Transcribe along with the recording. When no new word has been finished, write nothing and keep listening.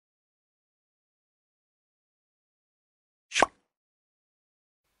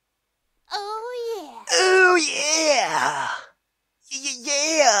Oh yeah. Oh yeah!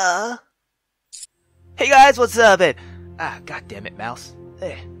 Yeah! Hey guys, what's up? God damn it, mouse.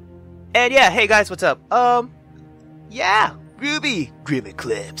 And yeah, hey guys, what's up? Yeah, RWBY Grimm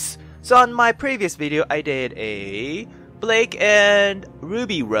Eclipse. So on my previous video, I did a Blake and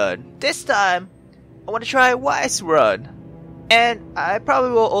Ruby run. This time, I want to try Wiess run. And I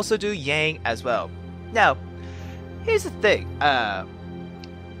probably will also do Yang as well. Now, here's the thing.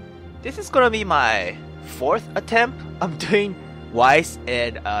 This is gonna be my 4th attempt. I'm doing Wiess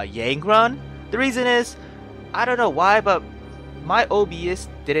and Yang run. The reason is, I don't know why, but my OBS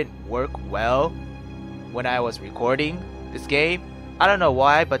didn't work well when I was recording this game. I don't know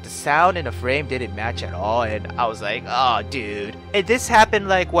why, but the sound and the frame didn't match at all, and I was like, oh dude. And this happened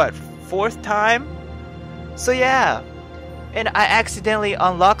like, what, 4th time? So yeah. And I accidentally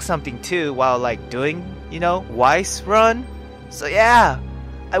unlocked something too while like doing, Wiess run. So yeah.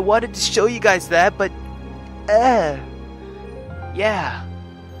 I wanted to show you guys that, but yeah,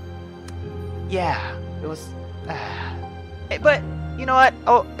 it was but you know what,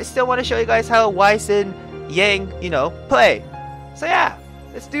 I still want to show you guys how Wiess and Yang, play. So yeah,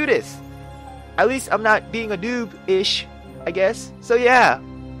 let's do this. At least I'm not being a noob-ish, I guess. So yeah,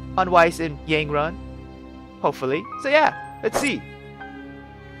 on Wiess and Yang run, hopefully. So yeah, let's see.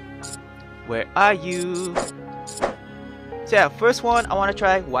 Where are you? So yeah, first one, I want to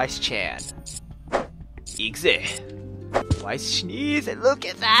try Wiess-chan. Exe. Wiess Schnee, and look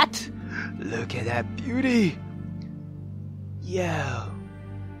at that! Look at that beauty! Yo,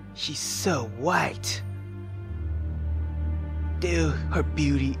 she's so white. Dude, her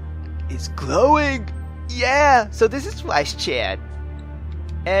beauty is glowing! Yeah! So this is Wiess-chan.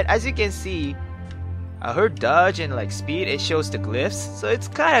 And as you can see, her dodge and like speed, it shows the glyphs, so it's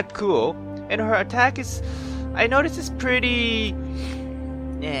kind of cool. And her attack is, I noticed, it's pretty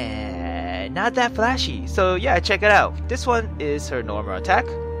not that flashy. So yeah, check it out. This one is her normal attack.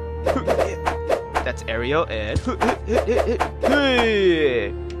 That's aerial, and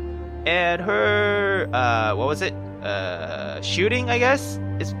her what was it? Shooting, I guess.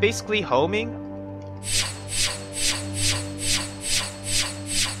 It's basically homing.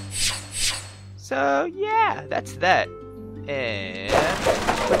 So yeah, that's that. And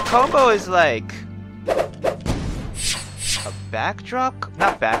the combo is like a backdrop?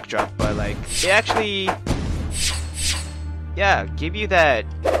 Not backdrop, but like it actually, yeah, give you that.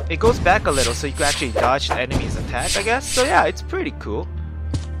 It goes back a little, so you can actually dodge the enemy's attack, I guess. So yeah, it's pretty cool.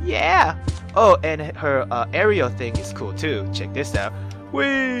 Yeah. Oh, and her aerial thing is cool too. Check this out.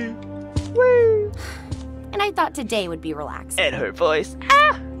 Wee, wee. And I thought today would be relaxing. And her voice.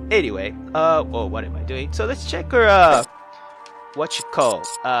 Ah. Anyway, well, what am I doing? So let's check her what you call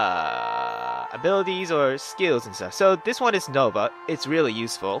abilities or skills and stuff. So this one is Nova. It's really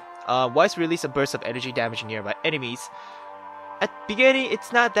useful. Wiess release a burst of energy damage nearby enemies. At the beginning,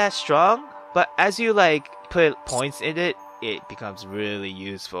 it's not that strong, but as you like put points in it, it becomes really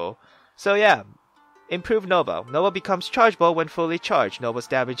useful. So yeah, improve Nova. Nova becomes chargeable when fully charged. Nova's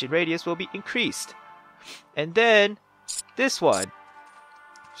damage and radius will be increased. And then this one,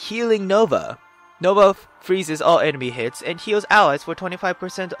 Healing Nova. Nova freezes all enemy hits and heals allies for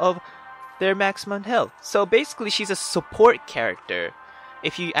 25% of their maximum health. So basically, she's a support character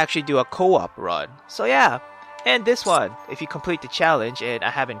if you actually do a co-op run. So yeah. And this one, if you complete the challenge, and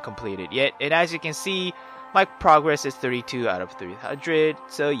I haven't completed yet, and as you can see, my progress is 32 out of 300,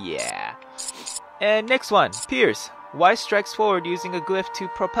 so yeah. And next one, Pierce. Wiess strikes forward using a glyph to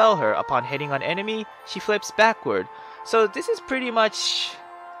propel her. Upon hitting an enemy, she flips backward. So this is pretty much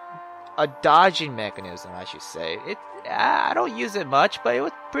a dodging mechanism, I should say. I don't use it much, but it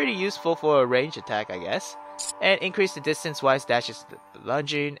was pretty useful for a range attack, I guess. And increase the distance Wiess dashes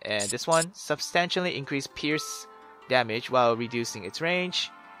lunging, and this one substantially increase Pierce damage while reducing its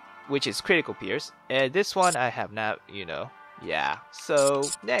range, which is critical Pierce. And this one I have not, yeah. So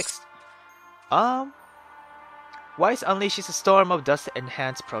next, Wiess unleashes a storm of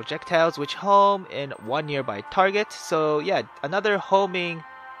dust-enhanced projectiles which home in one nearby target. So yeah, another homing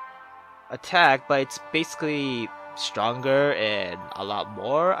attack, but it's basically stronger and a lot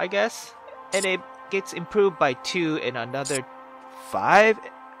more, I guess. And it gets improved by 2 and another 5,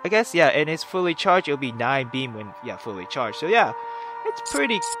 I guess. Yeah, and it's fully charged. It'll be 9 beam when fully charged. So yeah, it's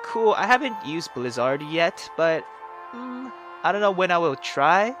pretty cool. I haven't used Blizzard yet, but I don't know when I will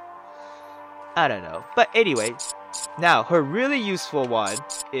try. I don't know. But anyway, now her really useful one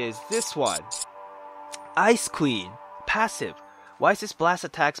is this one. Ice Queen. Passive. Wiess's blast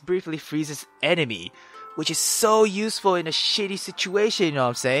attacks briefly freezes enemy, which is so useful in a shitty situation, you know what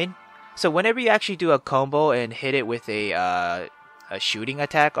I'm saying? So whenever you actually do a combo and hit it with a a shooting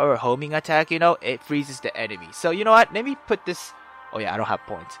attack or a homing attack, you know, it freezes the enemy. So you know what? Let me put this. Oh yeah, I don't have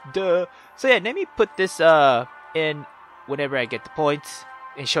points. Duh. So yeah, let me put this in whenever I get the points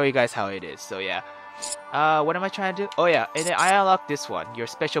and show you guys how it is. So yeah. What am I trying to do? Oh yeah, and then I unlock this one. Your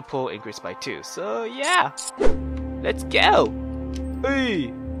special pull increased by 2. So yeah. Let's go.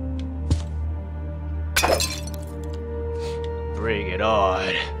 Hey. Bring it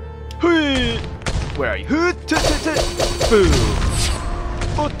on. Hey. Where are you? Boom.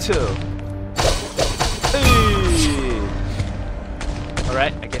 Photo. Hey.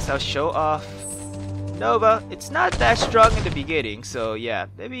 Alright, I guess I'll show off Nova. It's not that strong in the beginning, so yeah,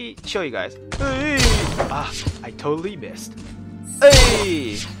 let me show you guys. Hey. Ah, I totally missed.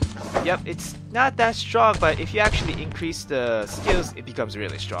 Hey. Yep, it's not that strong, but if you actually increase the skills, it becomes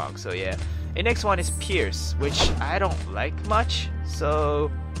really strong. So yeah. The next one is Pierce, which I don't like much, so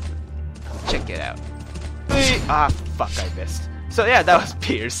check it out. Ah, fuck, I missed. So yeah, that was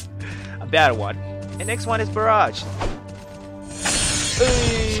Pierce. A bad one. The next one is Barrage.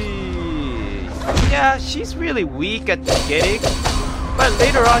 Yeah, she's really weak at the beginning, but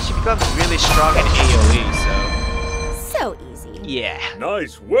later on she becomes really strong in AoE, So easy. yeah.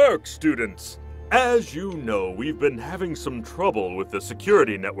 Nice work, students! As you know, we've been having some trouble with the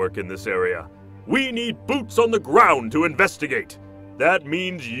security network in this area. We need boots on the ground to investigate. That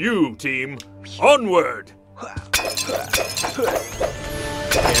means you, team. Onward! Here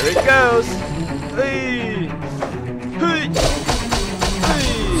it goes. Hey. Hey.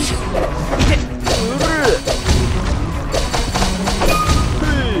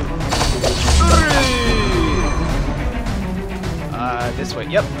 This way,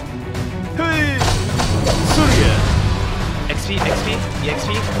 yep. Hey! XP, XP,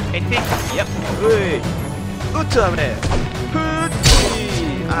 EXP, anything? Yep. Hey!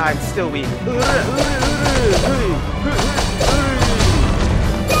 Ah, it's still weak.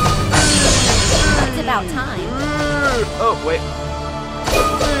 It's about time. Oh, wait.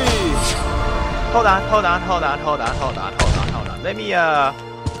 Hold on.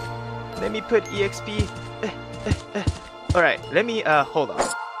 Let me put EXP. Alright, let me, hold on.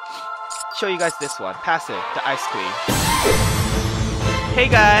 Show you guys this one. Passive, the Ice Queen. Hey,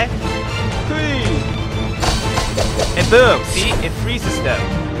 guy. Hey. And boom, see? It freezes them.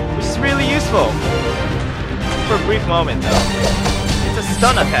 Which is really useful. For a brief moment, though. It's a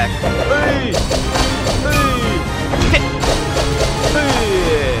stun attack. Hey. Hey.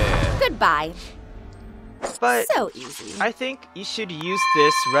 Hey. Goodbye. But So easy. I think you should use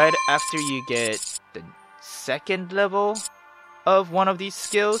this right after you get the second level of one of these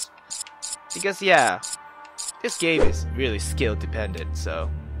skills. Because yeah, this game is really skill dependent. So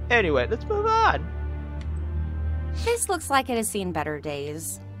anyway, let's move on. This looks like it has seen better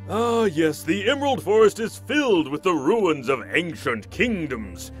days. Ah, yes, the Emerald Forest is filled with the ruins of ancient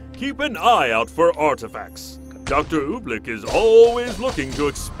kingdoms. Keep an eye out for artifacts. Dr. Ooblik is always looking to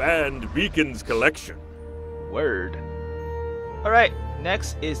expand Beacon's collection. Word. Alright,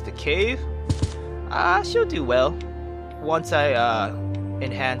 next is the cave. She'll do well once I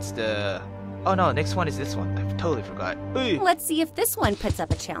enhance the... Oh no, next one is this one. I totally forgot. Hey, Let's see if this one puts up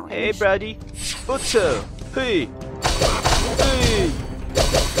a challenge. hey buddy. What's up? Hey. Hey.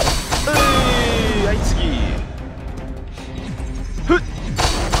 Hey, ice ski.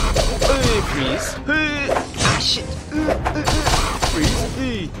 Hey, freeze. Hey. Ah, shit. Freeze.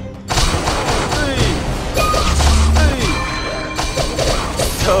 Hey. Hey.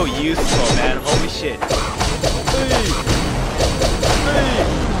 So useful, man. Holy shit. Hey. Hey.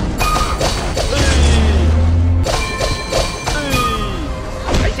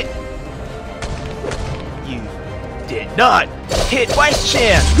 You did not hit Wiess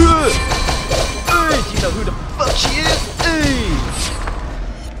Chan. Do you know who the fuck she is?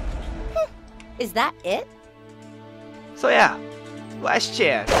 Is that it? So yeah, Wiess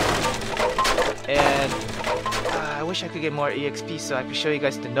Chan. And I wish I could get more EXP so I could show you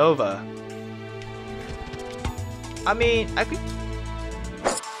guys the Nova. I mean, I could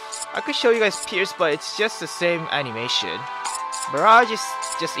show you guys Pierce, but it's just the same animation. Barrage is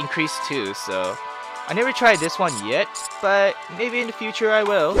just increased too, so I never tried this one yet, but maybe in the future I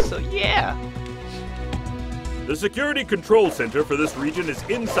will, so yeah. The security control center for this region is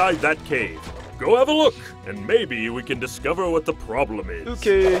inside that cave. Go have a look, and maybe we can discover what the problem is.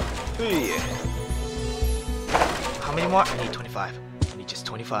 Okay. Hey. How many more? I need 25. I need just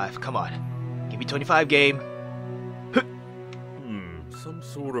 25. Come on. Give me 25, game. Some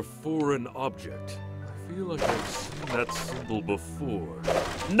sort of foreign object. I feel like I've seen that symbol before.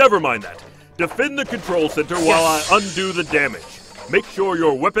 Never mind that. Defend the control center while I undo the damage. Make sure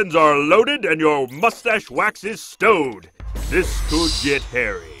your weapons are loaded and your mustache wax is stowed. This could get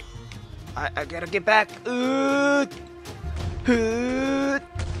hairy. I gotta get back. Ah!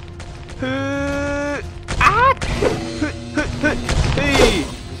 Hey!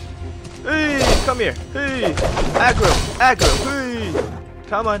 Hey! Come here! Hey! Aggro! Aggro! Hey!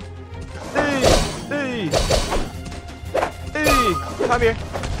 Come on! Hey! Hey! Hey! Come here!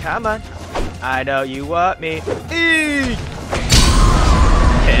 Come on! I know you want me! Hey!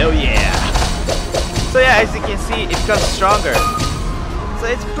 Hell yeah! So yeah, as you can see, it becomes stronger. So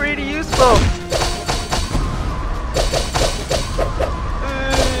it's pretty useful.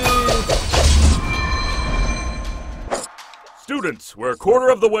 Students, we're a quarter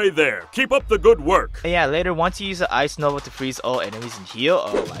of the way there. Keep up the good work. And yeah, later once you use the Ice Nova to freeze all enemies and heal,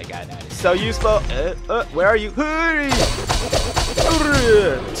 oh my god, that is so useful. Where are you? Hurry!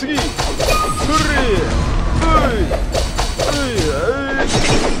 Hurry! Tsugi! Hurry! Hurry!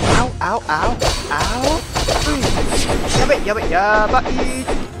 Ow! Ow! Ow! Ow! Yabai! Yabai! Yabai!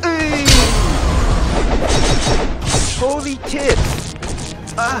 Holy tits!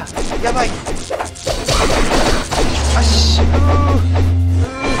 Ah! Yabai! Ash!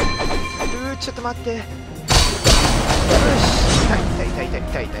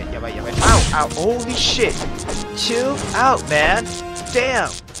 Ow! Holy shit! Chill out, man! Damn!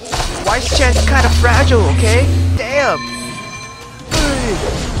 Wies Chan's kinda fragile, okay? Damn!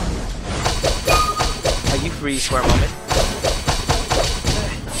 You freeze for a moment.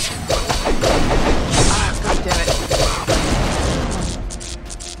 Ah, god damn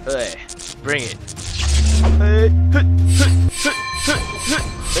it. Bring it.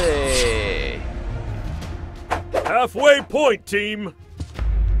 Hey. Halfway point, team.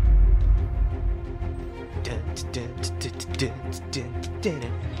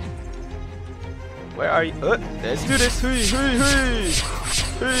 Where are you? Let's do this. Hey, hey, hey.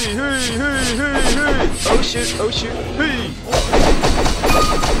 Hey, hey, hey, hey, hey. Oh shoot, oh shoot. Hey.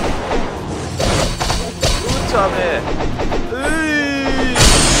 Utame. Hey.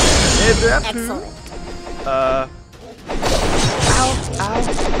 Excellent. Ow, ow, ow,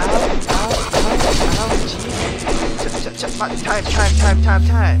 ow, ow, jeez. Time.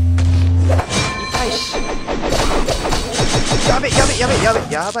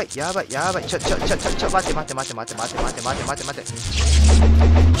 Yabai.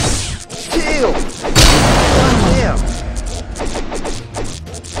 Chill.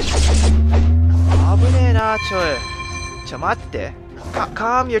 Damn.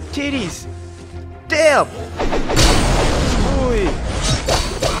 Calm your titties. Damn. Oi.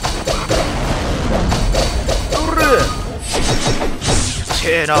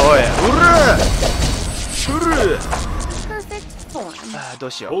 Perfect form.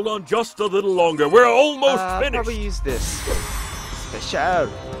 Hold on just a little longer. We're almost finished. Probably use this. Special.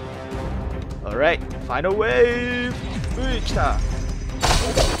 Alright, final wave. Kita.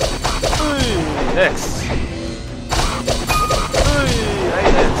 Next.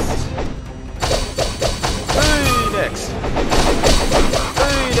 Next.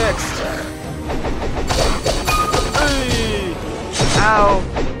 Ow.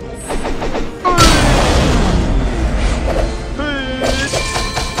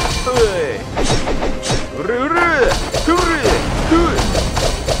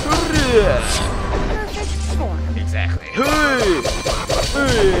 Perfect form. Exactly.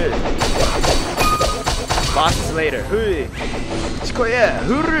 Bosses later. Chikoye.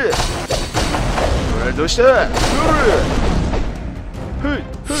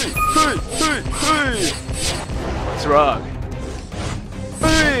 What's wrong?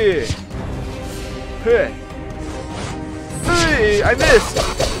 Hey! I missed!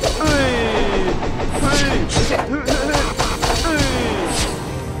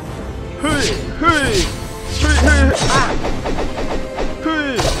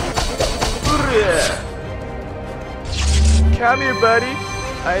 Come here, buddy.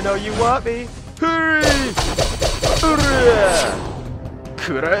 I know you want me. Hurry!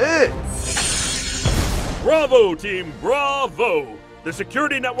 Bravo, team, bravo! The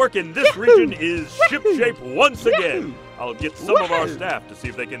security network in this region is shipshape once again. I'll get some of our staff to see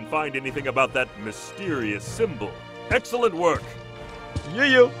if they can find anything about that mysterious symbol. Excellent work.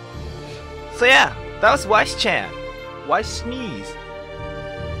 Yo. So yeah, that was Wies Chan. Wies Sneeze.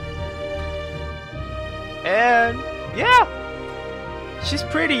 And yeah, she's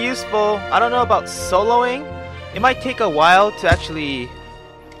pretty useful. I don't know about soloing. It might take a while to actually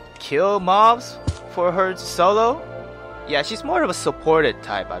kill mobs for her solo. Yeah, she's more of a supported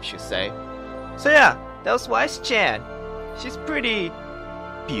type, I should say. So yeah, that was Wies Chan. She's pretty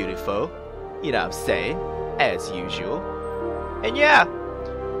beautiful, you know what I'm saying, as usual. And yeah,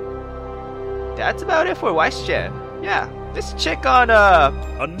 that's about it for Wies Chan. Yeah, let's check on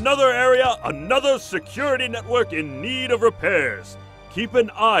Another area, another security network in need of repairs. Keep an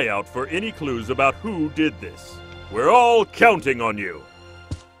eye out for any clues about who did this. We're all counting on you.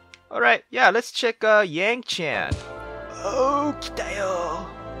 Alright, yeah, let's check Yang-chan. Oh, kitayo.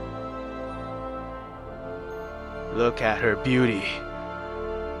 Look at her beauty.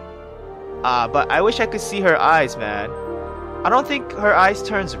 But I wish I could see her eyes, man. I don't think her eyes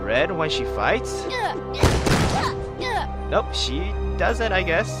turns red when she fights. Nope, she doesn't, I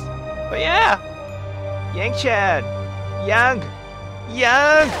guess. But yeah, Yang-chan. Yang.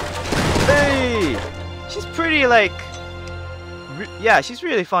 Hey! She's pretty, like... yeah, she's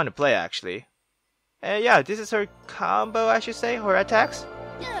really fun to play, actually. And yeah, this is her combo, I should say, her attacks.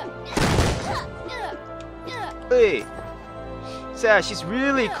 Hey! So yeah, she's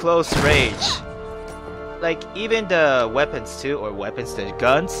really close range. Like, even the weapons too, or weapons, the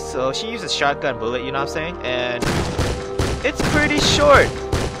guns. So she uses shotgun bullet, you know what I'm saying? And it's pretty short.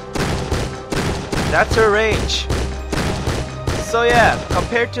 That's her range. So yeah,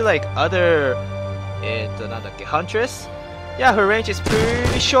 compared to like other Huntress, yeah, her range is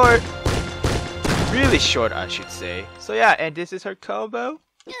pretty short. Really short, I should say. So yeah, and this is her combo.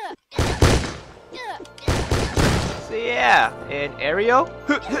 So yeah, and aerial.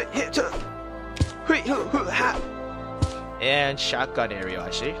 And shotgun aerial,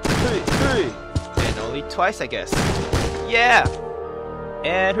 actually. And only twice, I guess. Yeah.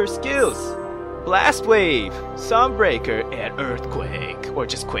 And her skills: Blast Wave, Sunbreaker, and Earthquake. Or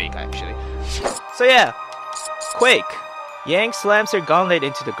just Quake, actually. So yeah, Quake. Yang slams her gauntlet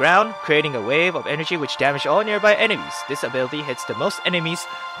into the ground, creating a wave of energy which damages all nearby enemies. This ability hits the most enemies,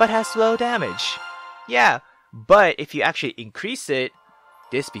 but has low damage. Yeah, but if you actually increase it,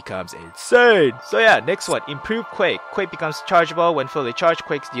 this becomes insane. So yeah, next one, Improve Quake. Quake becomes chargeable. When fully charged,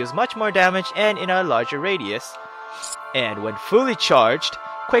 Quake deals much more damage and in a larger radius. And when fully charged,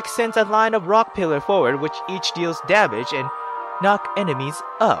 Quake sends a line of rock pillar forward, which each deals damage and knock enemies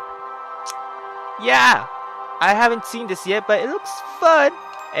up. Yeah, I haven't seen this yet, but it looks fun.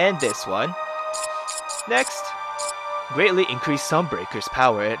 And this one. Next, greatly increase Sunbreaker's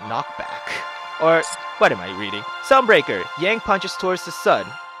power and knockback. Or, what am I reading? Sunbreaker. Yang punches towards the sun,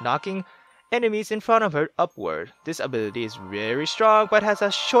 knocking enemies in front of her upward. This ability is very strong, but has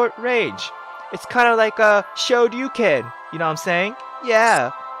a short range. It's kind of like a Shoryuken. You know what I'm saying?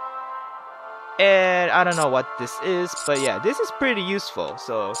 Yeah. And I don't know what this is, but yeah, this is pretty useful.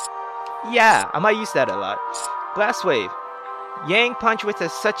 So, yeah, I might use that a lot. Blast Wave. Yang punch with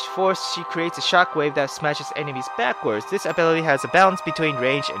such force she creates a shockwave that smashes enemies backwards. This ability has a balance between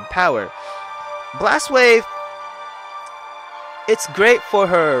range and power. Blast Wave, it's great for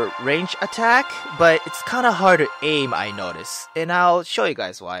her range attack, but it's kind of hard to aim, I notice. And I'll show you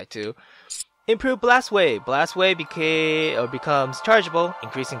guys why too. Improve Blast Wave. Blast Wave becomes chargeable,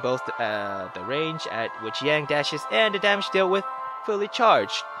 increasing both the range at which Yang dashes and the damage dealt with fully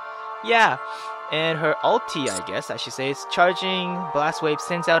charged. Yeah, and her ulti, I guess I should say, is charging. Blast Wave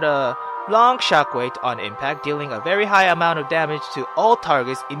sends out a long shockwave on impact, dealing a very high amount of damage to all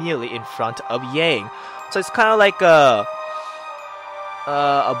targets immediately in front of Yang. So it's kind of like a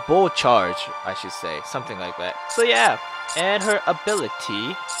bull charge, I should say, something like that. So yeah, and her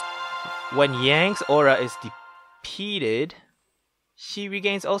ability, when Yang's aura is depleted, she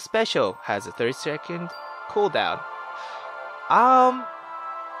regains all special, has a 30-second cooldown.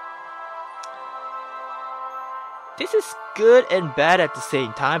 This is good and bad at the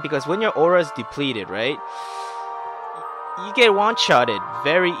same time, because when your aura is depleted, right, you get one-shotted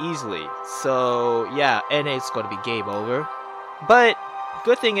very easily. So yeah, and it's gonna be game over. But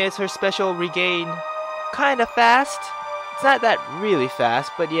good thing is her special regain kinda fast. It's not that really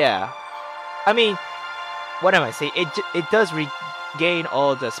fast, but yeah. I mean, what am I saying? It does regain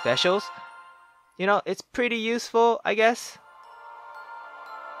all the specials. You know, it's pretty useful, I guess.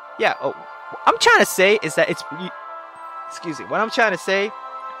 Yeah. Oh, I'm trying to say is that it's. Excuse me. What I'm trying to say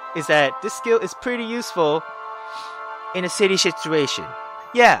is that this skill is pretty useful in a city situation.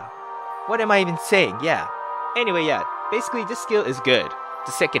 Yeah. What am I even saying? Yeah. Anyway, yeah. Basically, this skill is good.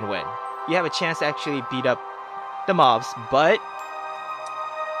 The second win. You have a chance to actually beat up the mobs, but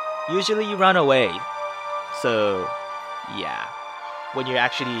usually you run away. So, yeah. When you're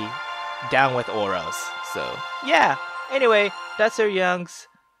actually down with auras. So, yeah. Anyway, that's her Yang's.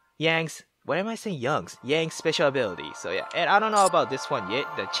 What am I saying? Yang's special ability. So yeah, and I don't know about this one yet.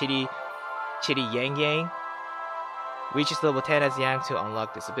 The Chitty Yang reaches level 10 as Yang to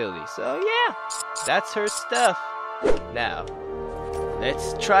unlock this ability. So yeah, that's her stuff. Now,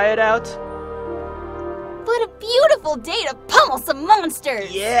 let's try it out. What a beautiful day to pummel some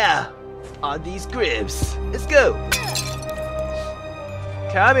monsters! Yeah, on these Grims. Let's go.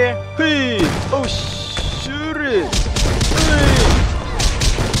 Come here. Hey. Oh, shoot it.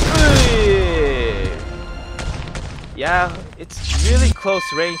 Hey. Yeah, it's really close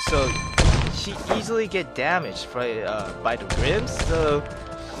range, so she easily get damaged by the Grimms. So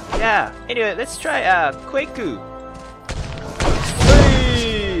yeah. Anyway, let's try Quaku.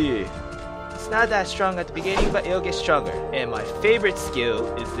 Hey. It's not that strong at the beginning, but it'll get stronger. And my favorite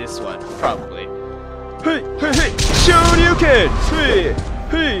skill is this one, probably. Hey, hey, hey, Shoryuken! Hey,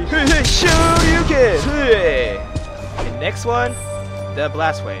 hey, hey, hey, Shoryuken! Hey. And next one, the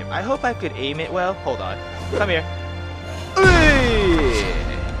blast wave. I hope I could aim it well. Hold on. Come here. Hey.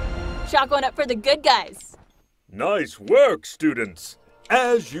 Chalk one up for the good guys. Nice work, students!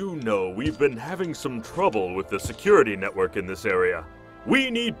 As you know, we've been having some trouble with the security network in this area. We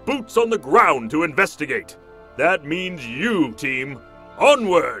need boots on the ground to investigate. That means you, team.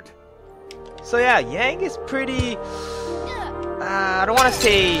 Onward! So yeah, Yang is pretty, I don't want to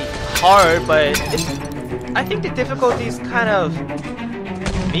say hard, but I think the difficulty is kind of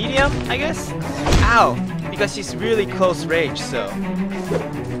medium, I guess? Ow! Because she's really close range, so...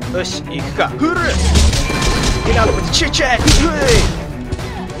 Ush, ikuka! Get out with the chit-chat!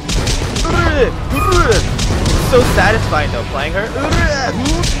 It's so satisfying though, playing her.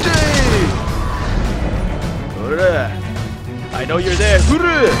 I know you're there!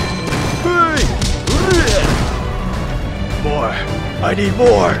 More! I need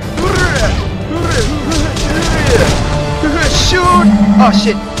more! Shoot! Oh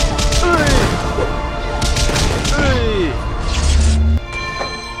shit!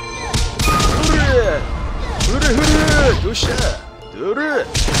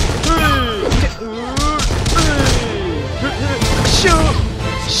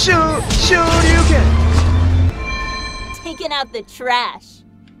 Shoot! You can! Taking out the trash.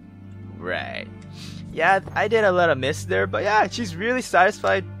 Right. Yeah, I did a lot of miss there, but yeah, she's really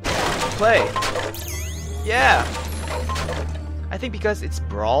satisfied to play. Yeah. I think because it's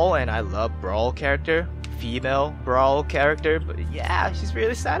Brawl and I love Brawl character, female Brawl character, but yeah, she's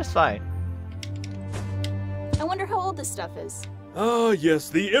really satisfying. I wonder how old this stuff is. Ah, yes,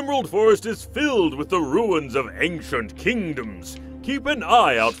 the Emerald Forest is filled with the ruins of ancient kingdoms. Keep an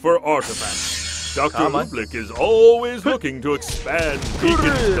eye out for artifacts. Dr. RWBY is always looking to expand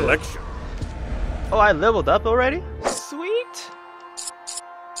Beacon's collection. Oh, I leveled up already? Sweet!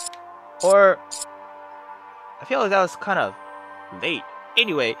 Or... I feel like that was kind of late.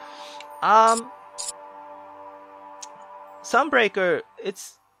 Anyway, Sunbreaker,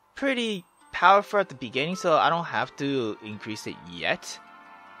 it's pretty powerful at the beginning, so I don't have to increase it yet.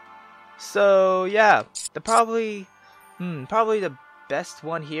 So yeah, probably the best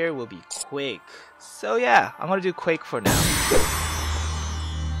one here will be Quake. So yeah, I'm gonna do Quake for now.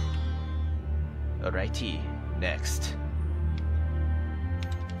 Alrighty, next.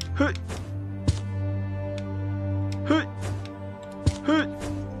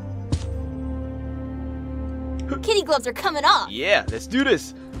 Kitty gloves are coming off. Yeah, let's do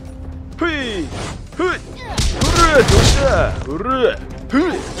this.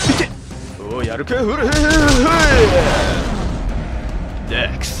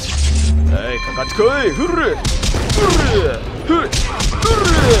 Next.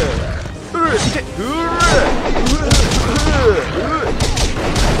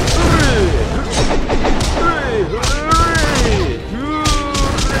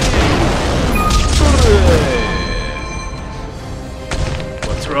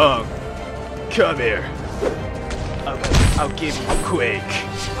 What's wrong? Come here. I'll give you a Quake.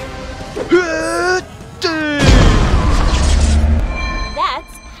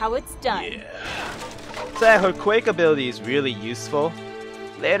 That's how it's done. Yeah. So yeah, her Quake ability is really useful.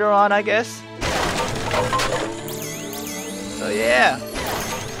 Later on, I guess. So yeah.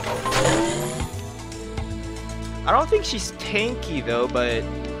 I don't think she's tanky though, but...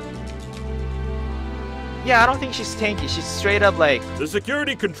 Yeah, I don't think she's tanky. She's straight up like... The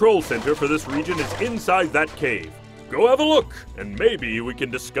security control center for this region is inside that cave. Go have a look, and maybe we can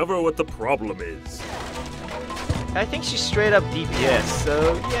discover what the problem is. I think she's straight up DPS,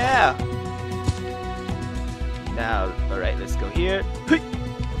 so yeah. Now, alright, let's go here.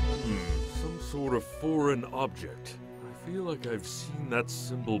 Some sort of foreign object. I feel like I've seen that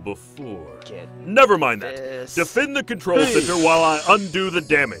symbol before. Never mind that. Defend the control center while I undo the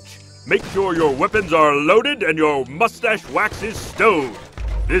damage. Make sure your weapons are loaded and your mustache wax is stowed.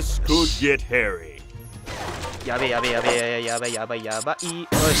 This could get hairy. Yabe.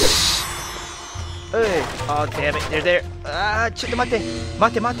 Hey, oh damn it, they're there. Ah, mate.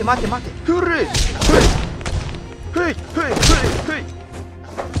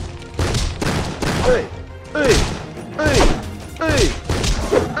 Hurry! Hey.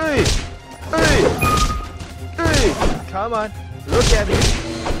 Come on. Look at me.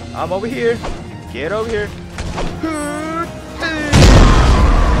 I'm over here. Get over here.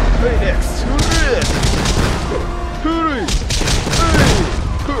 Hey, next.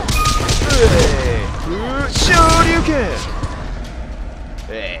 Shoryuken.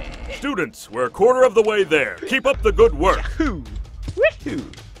 Hey. Students, we're a quarter of the way there. Keep up the good work. Yahoo! Woohoo!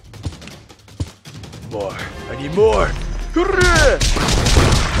 More. I need more.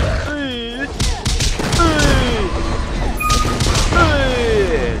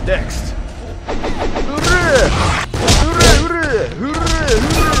 Next.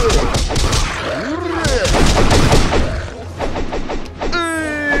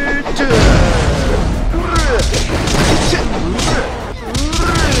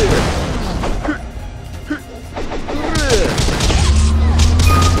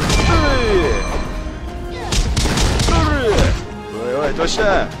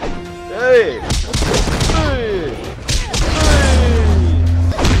 Hey!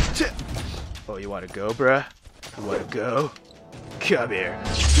 Oh, you wanna go, bruh? You wanna go? Come here.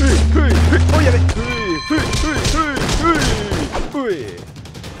 Oh, yeah,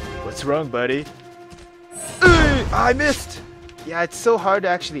 what's wrong, buddy? I missed! Yeah, it's so hard to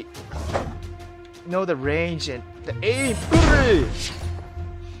actually know the range and the aim.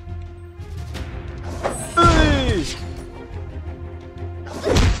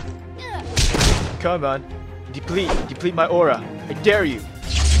 Come on. Deplete my aura. I dare you.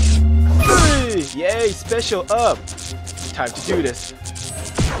 Yay, special up. Time to do this.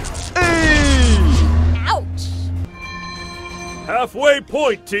 Ouch! Halfway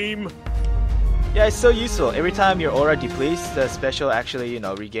point, team. Yeah, it's so useful. Every time your aura depletes, the special actually,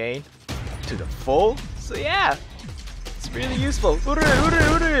 regain to the full. So yeah, it's really useful.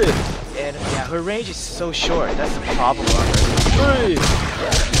 And yeah, her range is so short. That's the problem on her.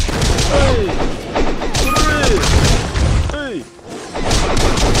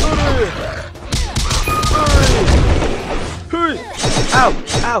 Ow!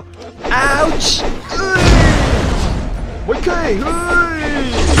 Ow! Ouch! Okay!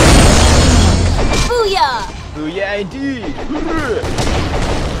 Booyah! Booyah indeed!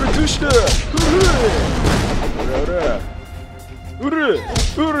 Producer!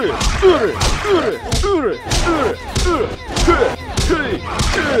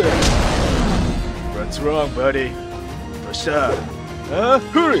 What's wrong, buddy? What's up? Huh?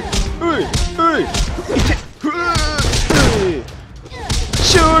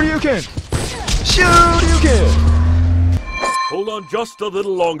 Sure you can! Sure you can! Hold on just a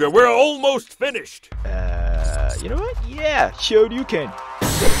little longer. We're almost finished. You know what? Yeah, sure you can.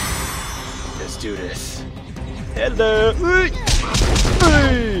 Let's do this. Hello!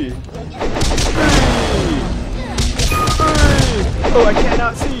 Oh, I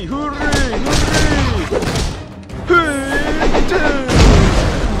cannot see! Hooray!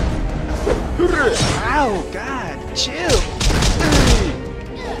 Hooray! Ow, God! Chill!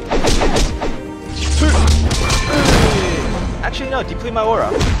 Actually, no, deplete my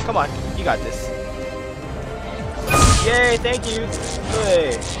aura. Come on, you got this. Yay, thank you!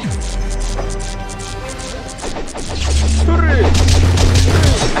 Hey. Hooray!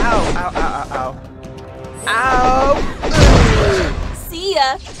 Ow, ow, ow, ow, ow! Ow! See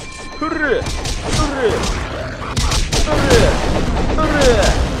ya! Hooray! Hooray! Hooray!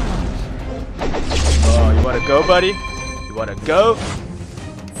 Hooray! Oh, you wanna go, buddy? You wanna go?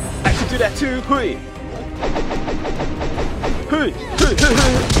 I can do that too! Hui! Hui! Hui!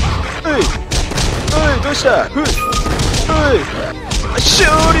 Hui! Hui! Doshita! Hui! Hui!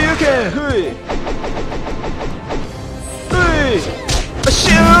 Shoryuken! Hui! Hui! Bravo,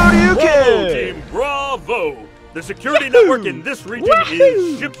 Shoryuken! team! Bravo! The security network in this region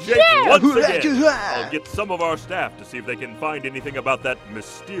is shipshape once again. I'll get some of our staff to see if they can find anything about that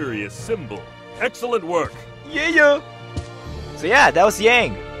mysterious symbol. Excellent work. Yeah! So yeah, that was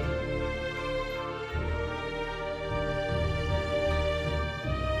Yang.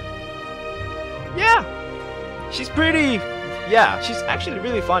 Yeah, she's pretty. Yeah, she's actually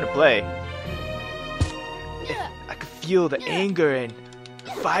really fun to play. I could feel the anger and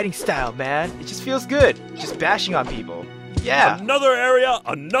fighting style, man. It just feels good. Just bashing on people. Yeah. Another area,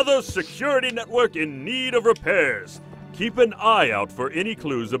 another security network in need of repairs. Keep an eye out for any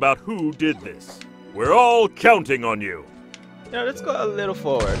clues about who did this. We're all counting on you. Now let's go a little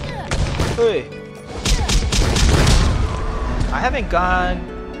forward. Hey. I haven't gone.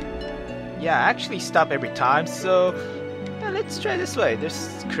 Yeah, I actually stop every time, so yeah, let's try this way.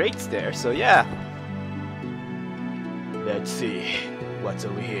 There's crates there, so yeah. Let's see what's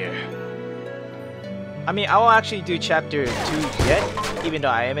over here. I mean, I won't actually do chapter 2 yet, even though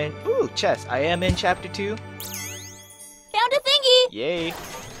I am in. Ooh, chest. I am in chapter 2. Yay.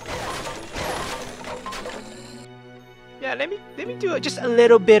 Yeah, let me do just a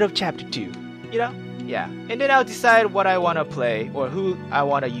little bit of chapter 2. You know? Yeah. And then I'll decide what I want to play or who I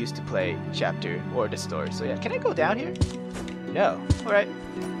want to use to play chapter or the story. So yeah, can I go down here? No. Alright.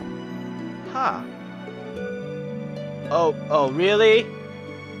 Huh. Oh, really?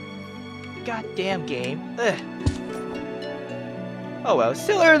 Goddamn game. Ugh. Oh well,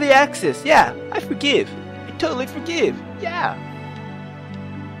 still early access. Yeah, I forgive. I totally forgive. Yeah.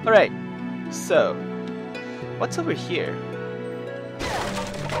 Alright. So, what's over here?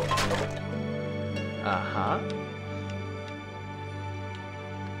 Uh-huh.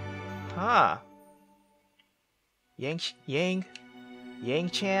 Huh. Yang-chan,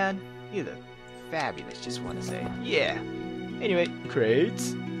 you look fabulous, just want to say. Yeah. Anyway,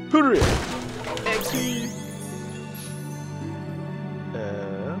 crates. Hurry! XP!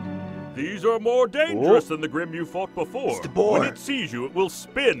 These are more dangerous than the Grimm you fought before. It's the boar. When it sees you, it will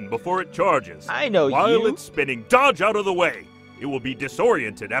spin before it charges. I know While you. it's spinning, dodge out of the way. It will be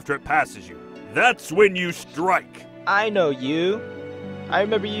disoriented after it passes you. That's when you strike. I know you. I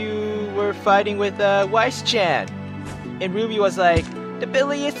remember you were fighting with Wiess-chan. And RWBY was like, the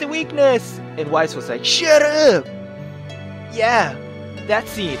belly is the weakness. And Wiess was like, shut up. Yeah, that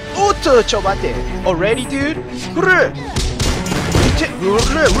scene. Oto, chobate. Already, dude?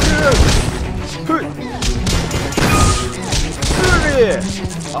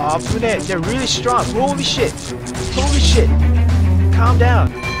 Oh, they're really strong. Holy shit. Holy shit. Calm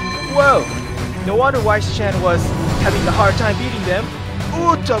down. Whoa. No wonder Wiess-chan was having a hard time beating them.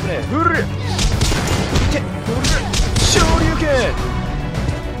 Shoryuken!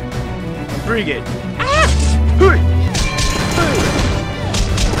 Bring it.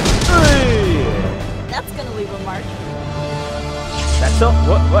 That's gonna leave a mark. That's all?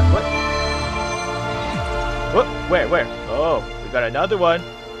 What? What? Where? Oh, we got another one.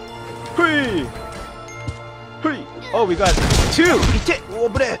 Hui! Hui! Oh, we got 2!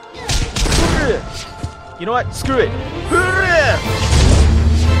 You know what? Screw it!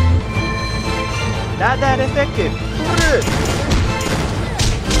 Not that effective!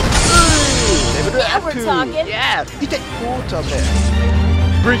 Now we're talking. Yeah!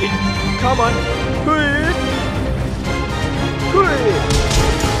 Bring it! Come on!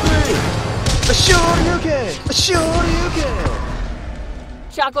 A Shoryuken! A Shoryuken!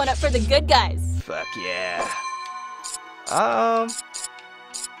 Chalk one up for the good guys. Fuck yeah.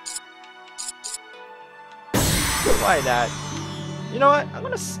 Why not? You know what? I'm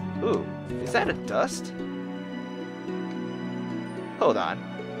gonna ooh, is that a dust? Hold on.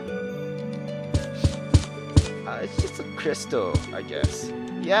 It's just a crystal, I guess.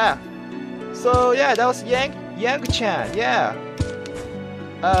 Yeah. So yeah, that was Yang-chan, yeah.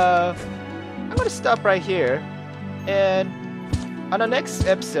 I'm gonna stop right here. And on the next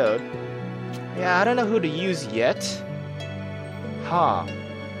episode, yeah, I don't know who to use yet. Huh.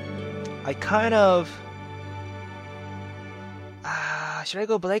 I kind of... should I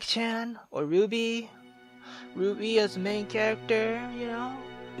go Blake-chan or RWBY? RWBY as the main character, you know?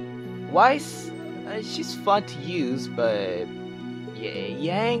 Wiess, she's fun to use, but yeah,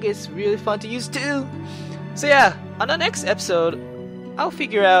 Yang is really fun to use too. So yeah, on the next episode, I'll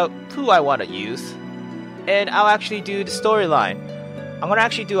figure out who I want to use, and I'll actually do the storyline. I'm gonna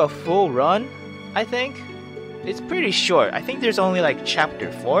actually do a full run, I think. It's pretty short. I think there's only like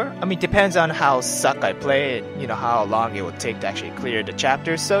chapter 4. I mean, depends on how suck I play it, you know, how long it would take to actually clear the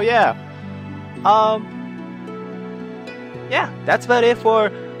chapters. So yeah. Yeah, that's about it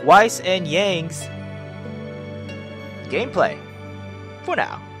for Wiess and Yang's gameplay. For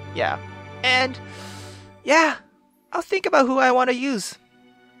now. Yeah. And yeah, I'll think about who I want to use.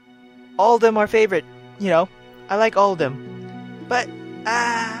 All of them are favorite, you know. I like all of them. But you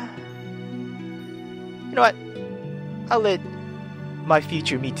know what? I'll let my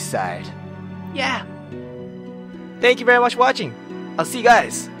future me decide. Yeah. Thank you very much for watching. I'll see you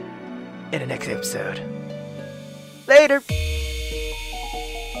guys in the next episode. Later.